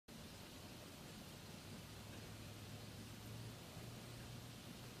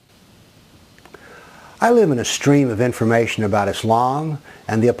I live in a stream of information about Islam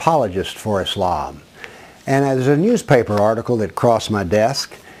and the apologists for Islam. And there's a newspaper article that crossed my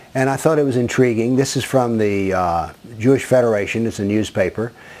desk, and I thought it was intriguing. This is from the Jewish Federation. It's a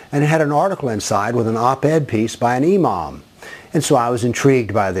newspaper. And it had an article inside with an op-ed piece by an imam. And so I was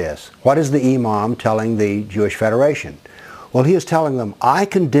intrigued by this. What is the imam telling the Jewish Federation? Well, he is telling them, I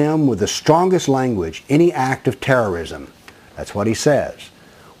condemn with the strongest language any act of terrorism. That's what he says.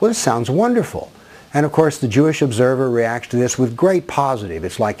 Well, this sounds wonderful. And of course, the Jewish Observer reacts to this with great positive.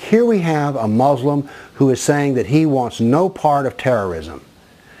 It's like, here we have a Muslim who is saying that he wants no part of terrorism.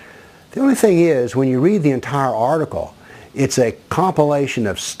 The only thing is, when you read the entire article, it's a compilation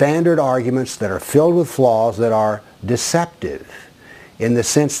of standard arguments that are filled with flaws that are deceptive, in the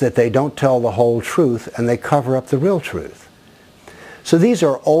sense that they don't tell the whole truth and they cover up the real truth. So these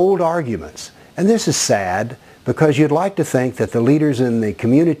are old arguments, and this is sad, because you'd like to think that the leaders in the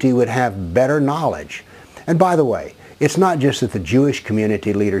community would have better knowledge. And by the way, it's not just that the Jewish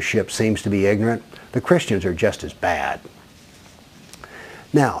community leadership seems to be ignorant. The Christians are just as bad.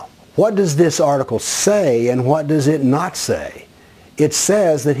 Now, what does this article say and what does it not say? It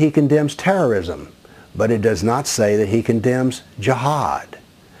says that he condemns terrorism, but it does not say that he condemns jihad.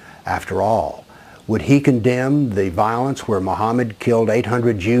 After all, would he condemn the violence where Muhammad killed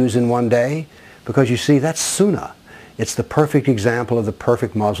 800 Jews in one day? Because you see, that's Sunna. It's the perfect example of the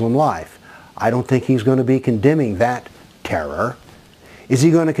perfect Muslim life. I don't think he's going to be condemning that terror. Is he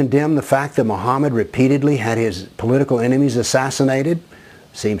going to condemn the fact that Muhammad repeatedly had his political enemies assassinated?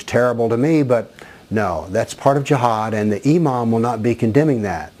 Seems terrible to me, but no, that's part of jihad, and the imam will not be condemning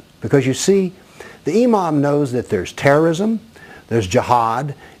that. Because you see, the imam knows that there's terrorism, there's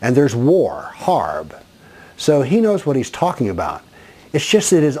jihad, and there's war, harb. So he knows what he's talking about. It's just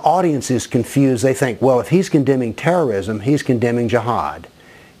that his audience is confused. They think, well, if he's condemning terrorism, he's condemning jihad.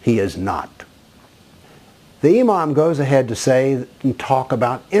 He is not. The imam goes ahead to say and talk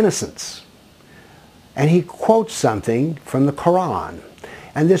about innocence. And he quotes something from the Quran.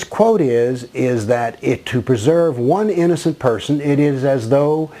 And this quote is that to preserve one innocent person, it is as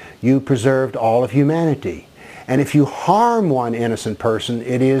though you preserved all of humanity. And if you harm one innocent person,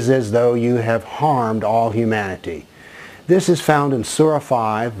 it is as though you have harmed all humanity. This is found in Surah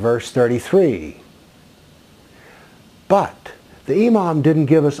 5, verse 33. But the imam didn't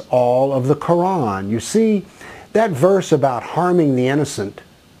give us all of the Quran. You see, that verse about harming the innocent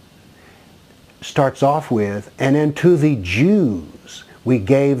starts off with, and then to the Jews we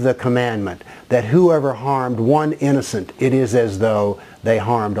gave the commandment that whoever harmed one innocent, it is as though they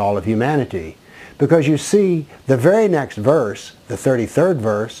harmed all of humanity. Because you see, the very next verse, the 33rd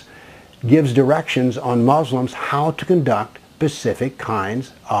verse, gives directions on Muslims how to conduct specific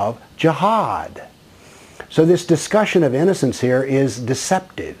kinds of jihad. So this discussion of innocence here is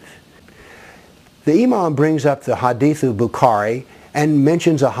deceptive. The imam brings up the hadith of Bukhari and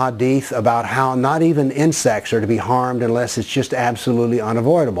mentions a hadith about how not even insects are to be harmed unless it's just absolutely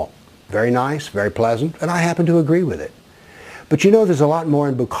unavoidable. Very nice, very pleasant, and I happen to agree with it. But you know, there's a lot more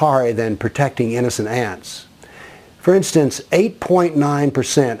in Bukhari than protecting innocent ants. For instance,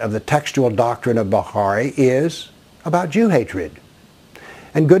 8.9% of the textual doctrine of Bukhari is about Jew hatred.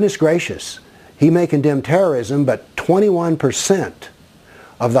 And goodness gracious, he may condemn terrorism, but 21%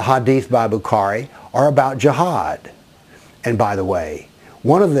 of the hadith by Bukhari are about jihad. And by the way,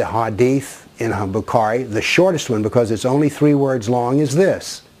 one of the hadith in Bukhari, the shortest one because it's only 3 words long, is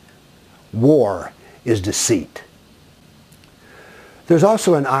this: war is deceit. There's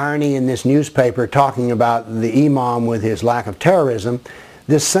also an irony in this newspaper talking about the imam with his lack of terrorism.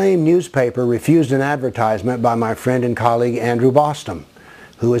 This same newspaper refused an advertisement by my friend and colleague Andrew Bostom.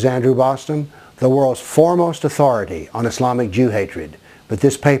 Who is Andrew Bostom? The world's foremost authority on Islamic Jew hatred. But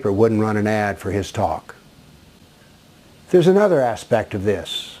this paper wouldn't run an ad for his talk. There's another aspect of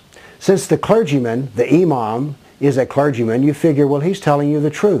this. Since the clergyman, the imam, is a clergyman, you figure, well, he's telling you the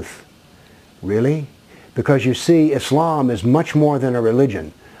truth. Really? Because you see, Islam is much more than a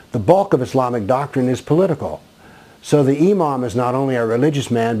religion. The bulk of Islamic doctrine is political. So the imam is not only a religious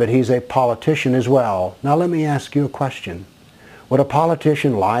man, but he's a politician as well. Now let me ask you a question. Would a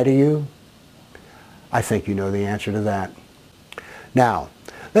politician lie to you? I think you know the answer to that. Now,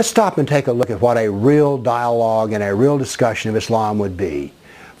 let's stop and take a look at what a real dialogue and a real discussion of Islam would be.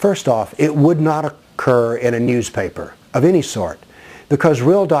 First off, it would not occur in a newspaper of any sort, because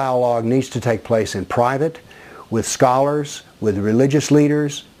real dialogue needs to take place in private, with scholars, with religious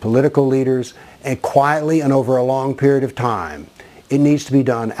leaders, political leaders, and quietly and over a long period of time. It needs to be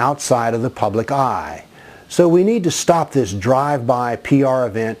done outside of the public eye. So we need to stop this drive-by PR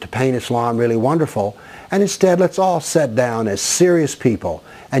event to paint Islam really wonderful, and instead let's all sit down as serious people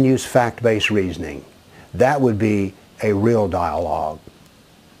and use fact-based reasoning. That would be a real dialogue.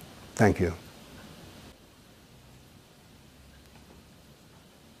 Thank you.